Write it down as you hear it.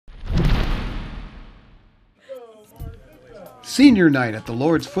Senior night at the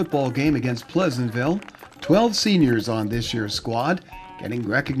Lourdes football game against Pleasantville. 12 seniors on this year's squad, getting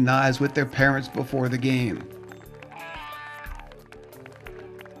recognized with their parents before the game.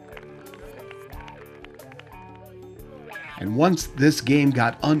 And once this game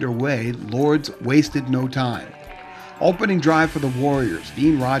got underway, Lourdes wasted no time. Opening drive for the Warriors,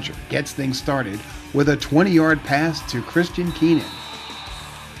 Dean Roger gets things started with a 20-yard pass to Christian Keenan.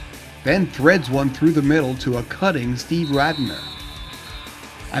 Then threads one through the middle to a cutting Steve Radner.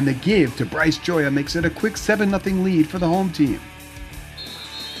 And the give to Bryce Joya makes it a quick 7-0 lead for the home team.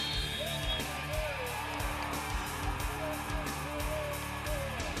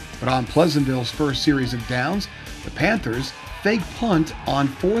 But on Pleasantville's first series of downs, the Panthers fake punt on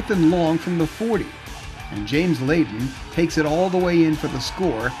 4th and long from the 40. And James Layton takes it all the way in for the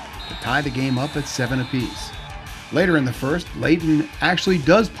score to tie the game up at 7 apiece. Later in the first, Layton actually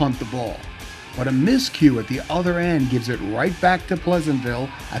does punt the ball, but a miscue at the other end gives it right back to Pleasantville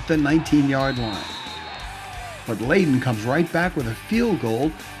at the 19-yard line. But Layton comes right back with a field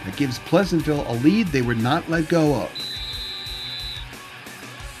goal that gives Pleasantville a lead they would not let go of.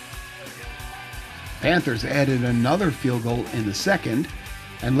 Panthers added another field goal in the second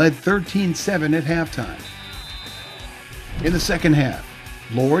and led 13-7 at halftime. In the second half,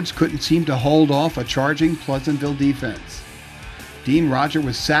 Lourdes couldn't seem to hold off a charging Pleasantville defense. Dean Roger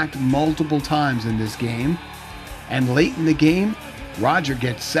was sacked multiple times in this game, and late in the game, Roger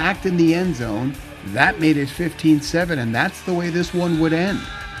gets sacked in the end zone. That made it 15-7, and that's the way this one would end,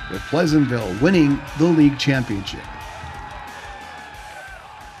 with Pleasantville winning the league championship.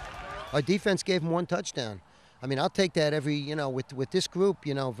 Our defense gave them one touchdown. I mean, I'll take that with this group,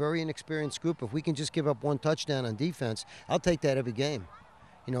 very inexperienced group. If we can just give up one touchdown on defense, I'll take that every game,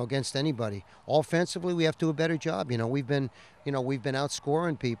 against anybody. Offensively, we have to do a better job. We've been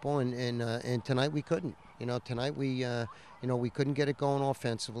outscoring people, and tonight we couldn't. Tonight we couldn't get it going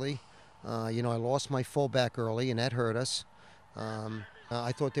offensively. I lost my fullback early, and that hurt us.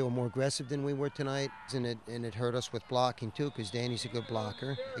 I thought they were more aggressive than we were tonight, and it hurt us with blocking too, because Danny's a good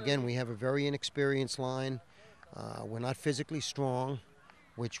blocker. Again, we have a very inexperienced line. We're not physically strong,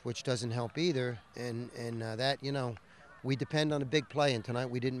 which doesn't help either, and that we depend on a big play, and tonight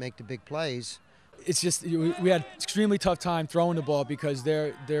we didn't make the big plays. It's just we had extremely tough time throwing the ball because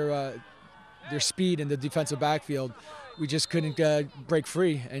their speed in the defensive backfield, we just couldn't break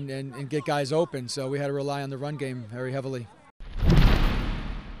free and get guys open, so we had to rely on the run game very heavily.